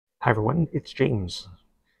Hi everyone, it's James.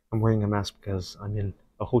 I'm wearing a mask because I'm in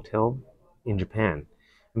a hotel in Japan.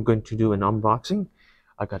 I'm going to do an unboxing.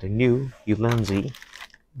 I got a new Ulanzi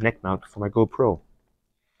neck mount for my GoPro.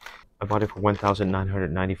 I bought it for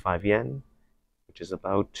 1,995 yen, which is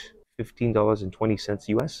about $15.20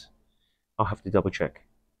 US. I'll have to double check.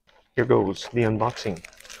 Here goes the unboxing.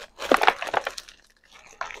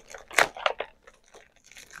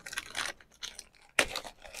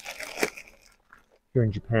 Here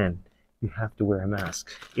in Japan, you have to wear a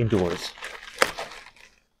mask indoors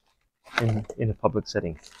in a public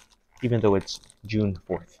setting, even though it's June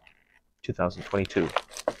 4th, 2022.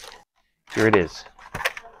 Here it is.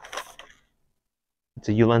 It's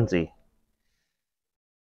a Ulanzi.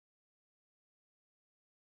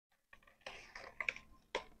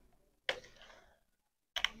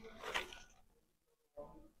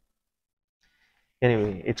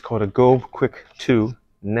 Anyway, it's called a Go Quick 2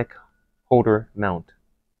 neck holder mount.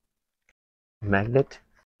 Magnet,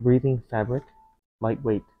 breathing fabric,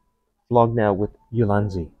 lightweight. Vlog now with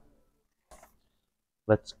Ulanzi.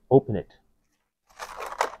 Let's open it.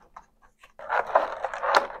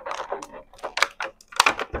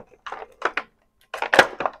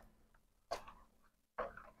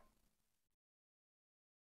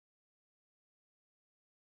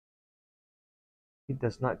 It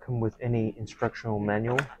does not come with any instructional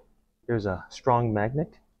manual. There's a strong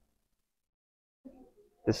magnet.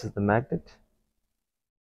 This is the magnet.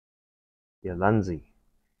 Ulanzi.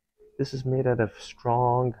 This is made out of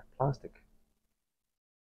strong plastic.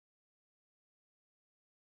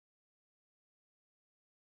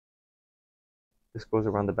 This goes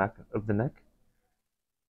around the back of the neck.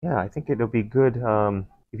 Yeah, I think it'll be good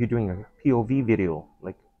if you're doing a POV video,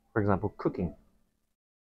 like for example cooking.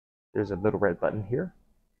 There's a little red button here.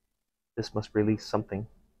 This must release something.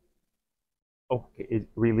 Oh, okay, it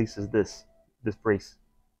releases this brace.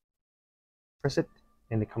 Press it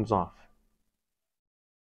and it comes off.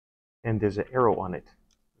 And there's an arrow on it.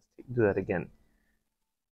 Let's do that again.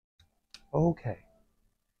 Okay.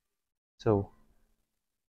 So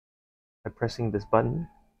by pressing this button,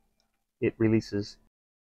 it releases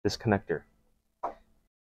this connector.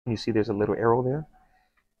 You see there's a little arrow there.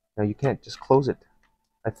 Now you can't just close it.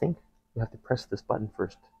 I think you have to press this button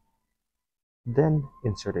first. Then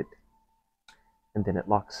insert it. And then it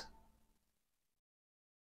locks.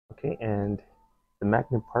 Okay, and the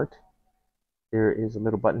magnet part, there is a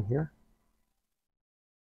little button here.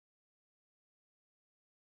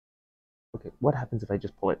 Okay, what happens if I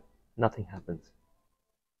just pull it? Nothing happens.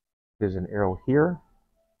 There's an arrow here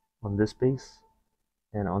on this base,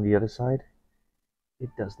 and on the other side, it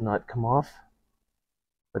does not come off.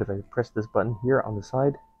 But if I press this button here on the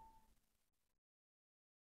side,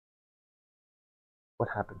 what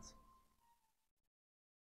happens?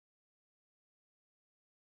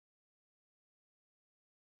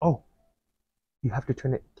 Oh, you have to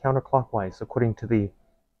turn it counterclockwise according to the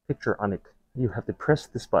picture on it. You have to press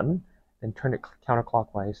this button and turn it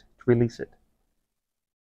counterclockwise to release it.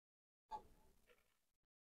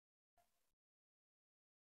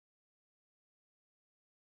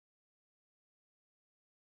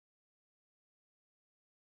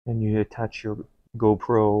 And you attach your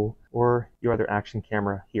GoPro or your other action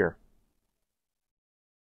camera here.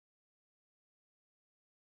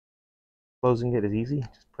 Closing it is easy.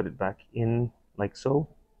 Just put it back in like so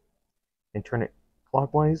and turn it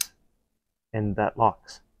clockwise and that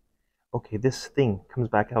locks. Okay, this thing comes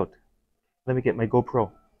back out. Let me get my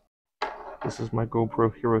GoPro. This is my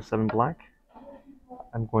GoPro Hero 7 Black.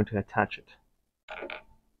 I'm going to attach it.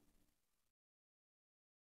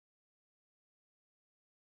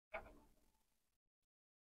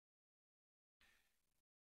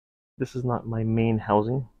 This is not my main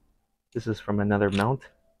housing. This is from another mount.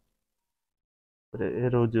 But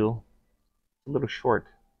it'll do. It's a little short.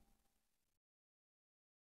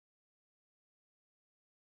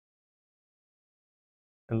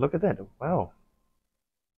 And look at that. Wow.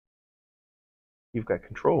 You've got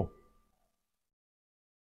control.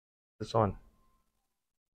 This on.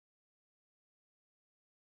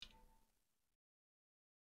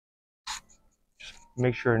 Just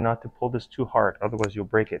make sure not to pull this too hard, otherwise you'll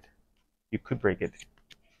break it. You could break it.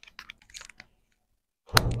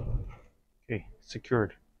 Okay,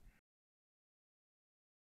 secured.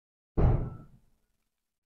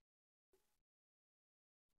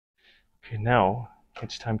 Okay, now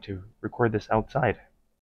it's time to record this outside.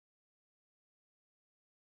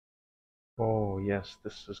 Oh yes,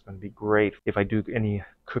 this is going to be great if I do any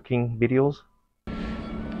cooking videos.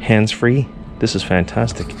 Hands-free, this is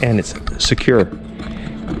fantastic, and it's secure.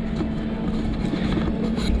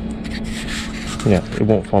 Yeah, it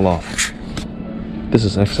won't fall off. This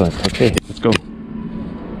is excellent. Okay, let's go.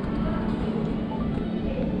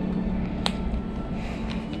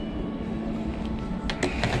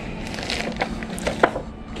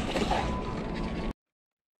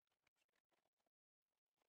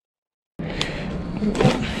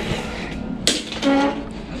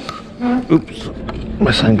 Oops,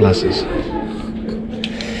 my sunglasses.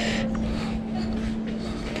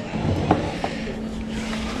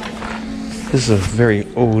 This is a very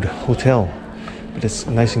old hotel, but it's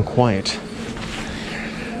nice and quiet.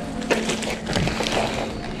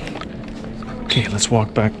 Okay, let's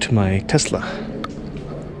walk back to my Tesla.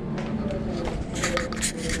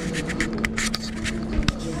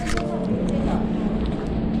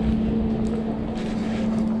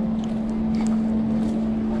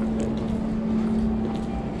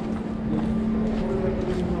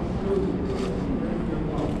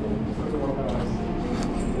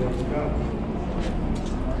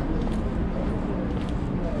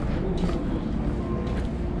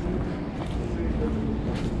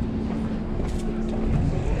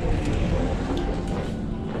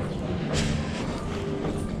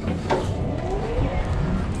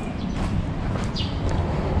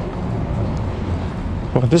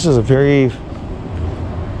 Well, this is a very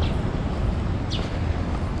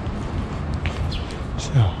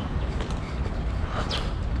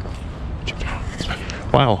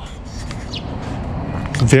wow,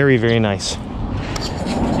 very, very nice.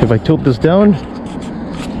 If I tilt this down,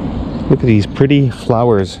 look at these pretty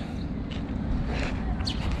flowers.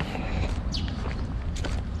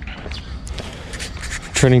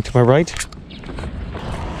 Turning to my right,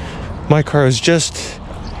 my car is just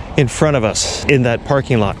in front of us in that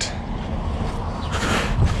parking lot.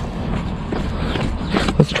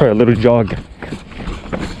 Let's try a little jog.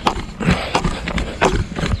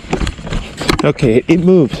 Okay, it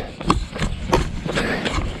moves.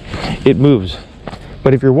 It moves.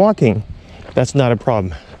 But if you're walking, that's not a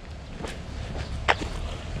problem.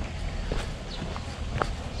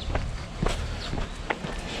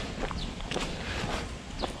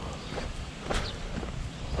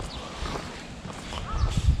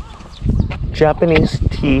 Japanese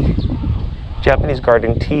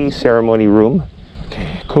garden tea ceremony room.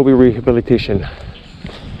 Okay, Kobe rehabilitation.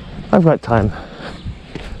 I've got time.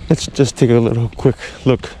 Let's just take a little quick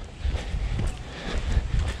look.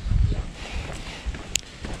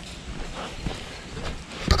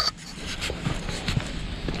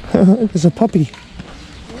 There's a puppy.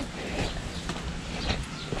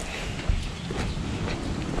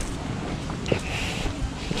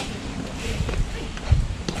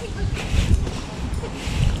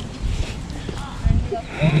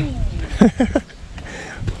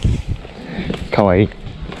 Kawaii.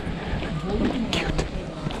 Cute.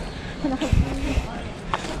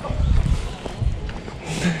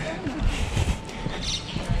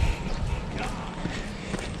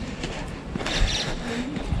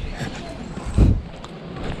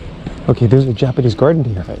 Okay, there's a Japanese garden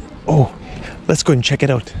here. Oh, let's go and check it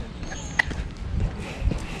out.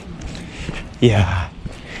 Yeah.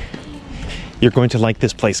 You're going to like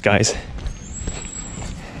this place, guys.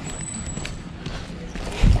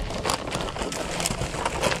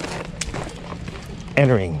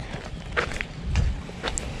 Entering.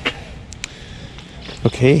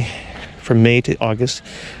 Okay, from May to August,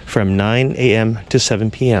 from 9 a.m. to 7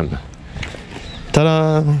 p.m.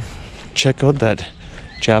 Ta-da! Check out that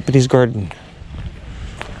Japanese garden.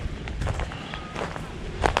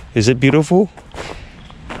 Is it beautiful?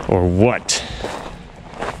 Or what?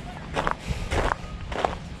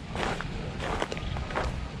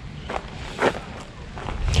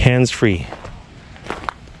 Hands-free.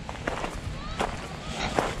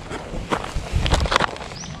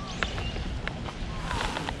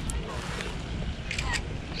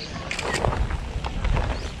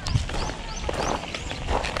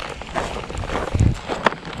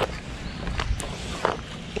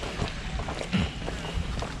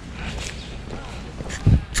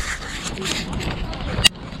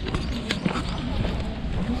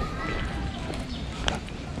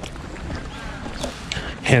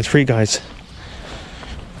 Hands-free, guys.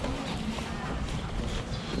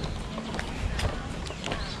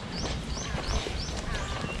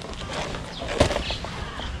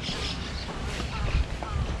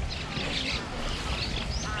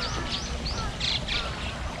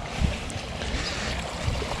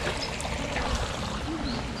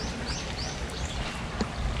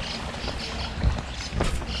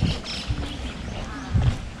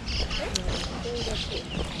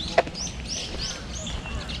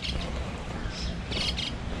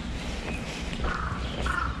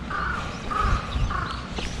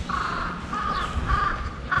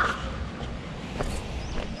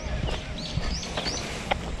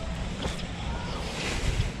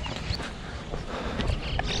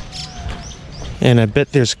 And I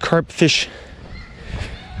bet there's carp fish.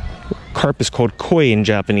 Carp is called koi in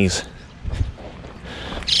Japanese.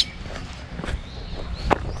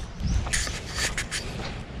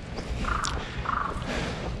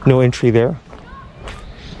 No entry there.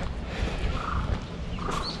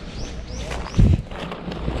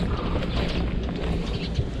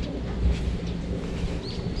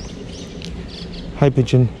 Hi,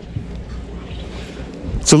 pigeon.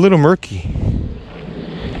 It's a little murky.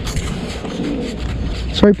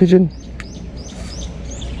 Sorry, pigeon.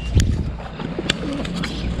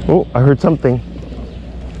 Oh, I heard something.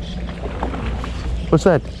 What's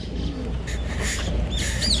that?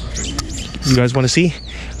 You guys want to see?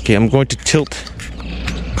 Okay, I'm going to tilt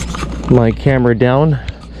my camera down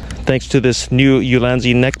thanks to this new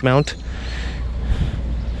Ulanzi neck mount.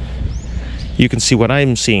 You can see what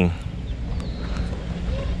I'm seeing.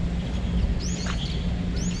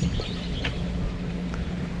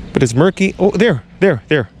 But it's murky. Oh, there.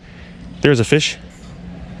 There's a fish.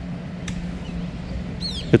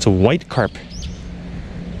 It's a white carp.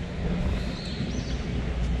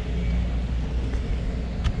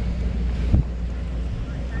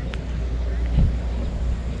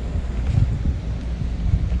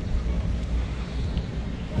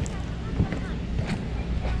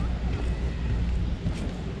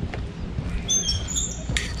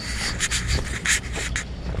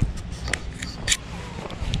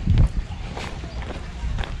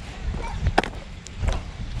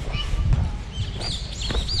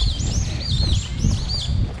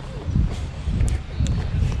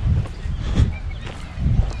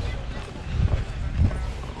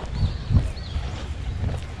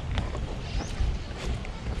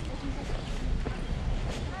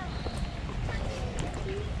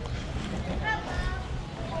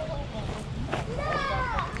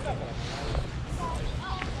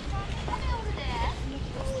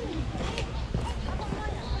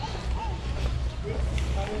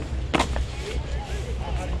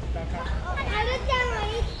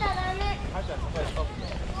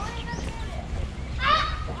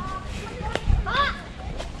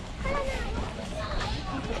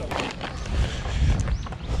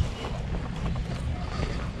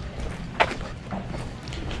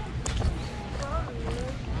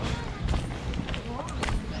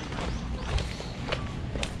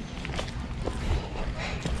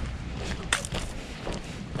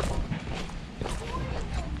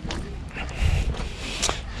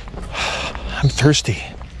 I'm thirsty.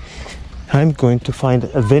 I'm going to find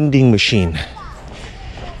a vending machine.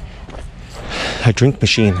 A drink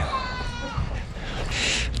machine.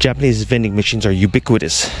 Japanese vending machines are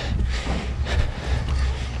ubiquitous.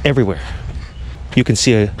 Everywhere. You can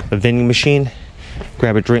see a vending machine,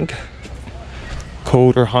 grab a drink,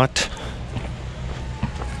 cold or hot.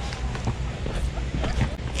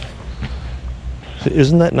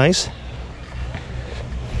 Isn't that nice?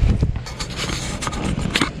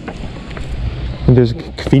 And there's a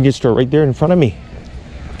convenience store right there in front of me.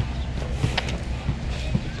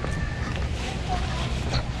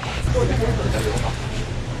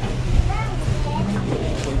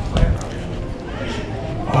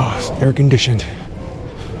 Oh, it's air conditioned.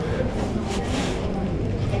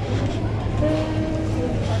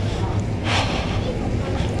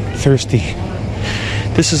 Thirsty.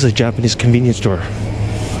 This is a Japanese convenience store.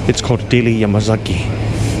 It's called Daily Yamazaki.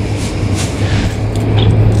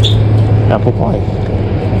 Apple pie.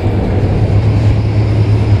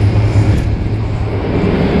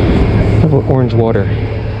 How about orange water?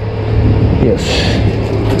 Yes.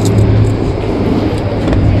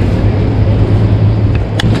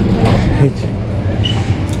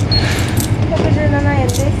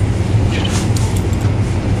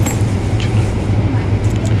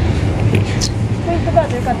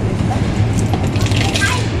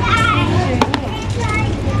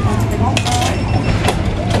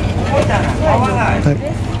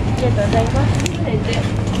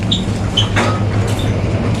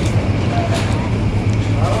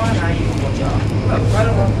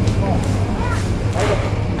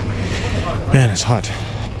 Man, it's hot.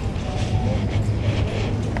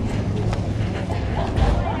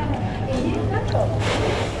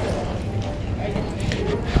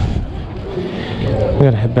 I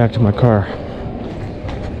gotta head back to my car.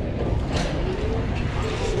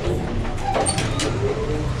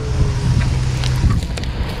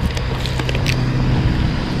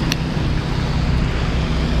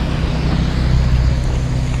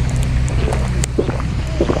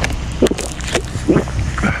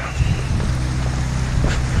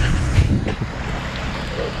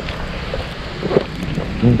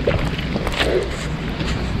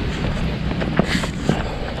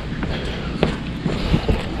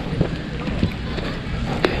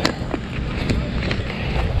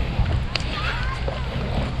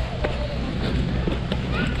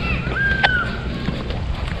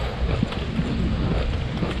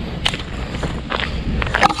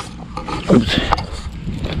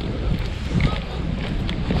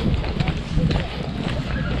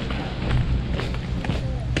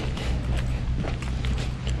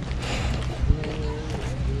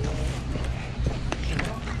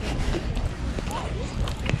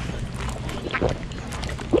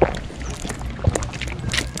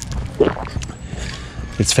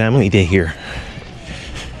 It's family day here.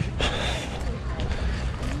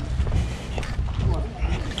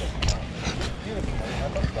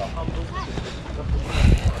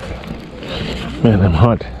 Man, I'm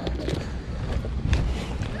hot.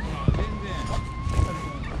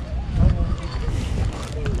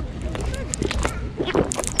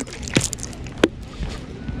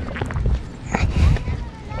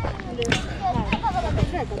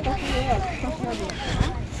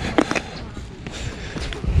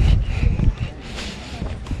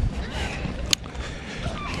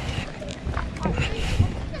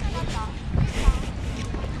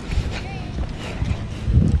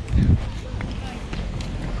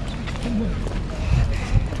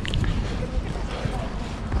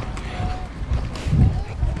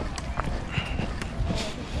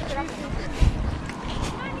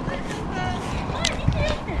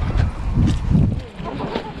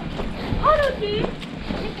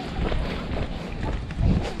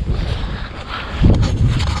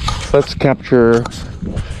 Let's capture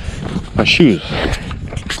my shoes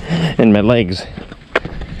and my legs.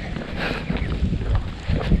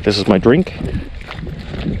 This is my drink.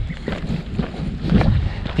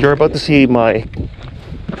 You're about to see my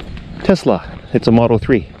Tesla. It's a Model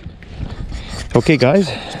 3. Okay guys,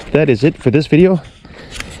 that is it for this video.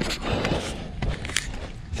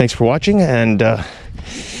 Thanks for watching, and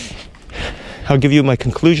I'll give you my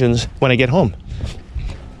conclusions when I get home.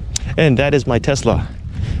 And that is my Tesla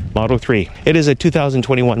Model 3. It is a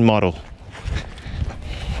 2021 model.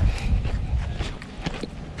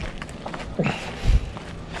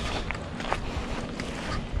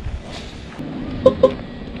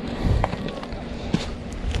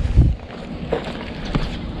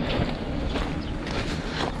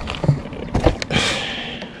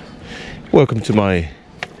 Welcome to my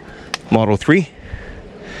Model 3.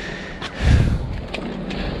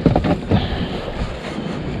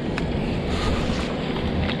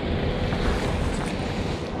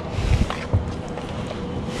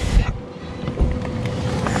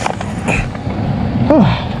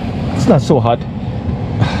 It's not so hot.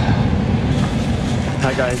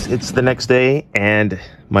 Hi guys, it's the next day, and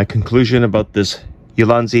my conclusion about this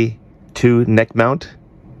Ulanzi 2 neck mount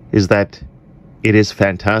is that it is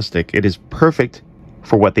fantastic. It is perfect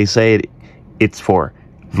for what they say it's for,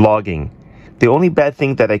 vlogging. The only bad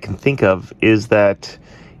thing that I can think of is that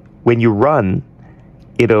when you run,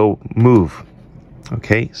 it'll move.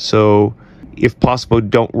 Okay, so if possible,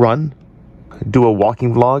 don't run. Do a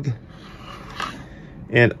walking vlog.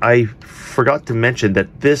 And I forgot to mention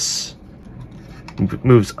that this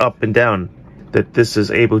moves up and down, that this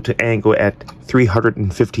is able to angle at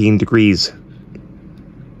 315 degrees.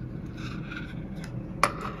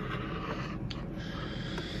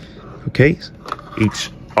 Okay,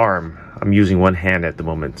 each arm. I'm using one hand at the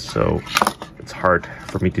moment, so it's hard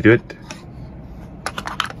for me to do it.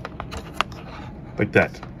 Like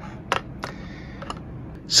that.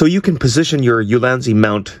 So you can position your Ulanzi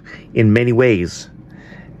mount in many ways,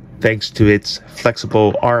 thanks to its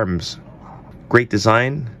flexible arms. Great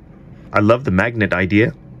design. I love the magnet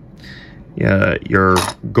idea. Your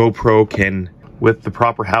GoPro can, with the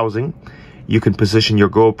proper housing, you can position your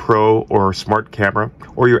GoPro or smart camera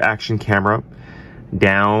or your action camera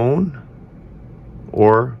down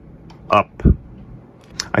or up.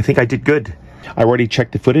 I think I did good. I already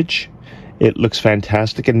checked the footage. It looks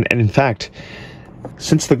fantastic, and in fact,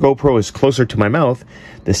 since the GoPro is closer to my mouth,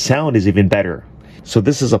 the sound is even better. So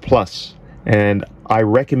this is a plus, and I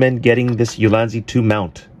recommend getting this Ulanzi 2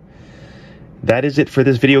 mount. That is it for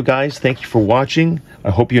this video, guys. Thank you for watching.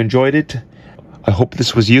 I hope you enjoyed it. I hope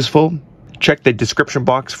this was useful. Check the description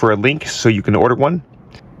box for a link so you can order one.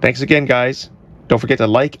 Thanks again, guys. Don't forget to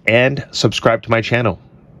like and subscribe to my channel.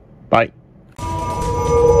 Bye.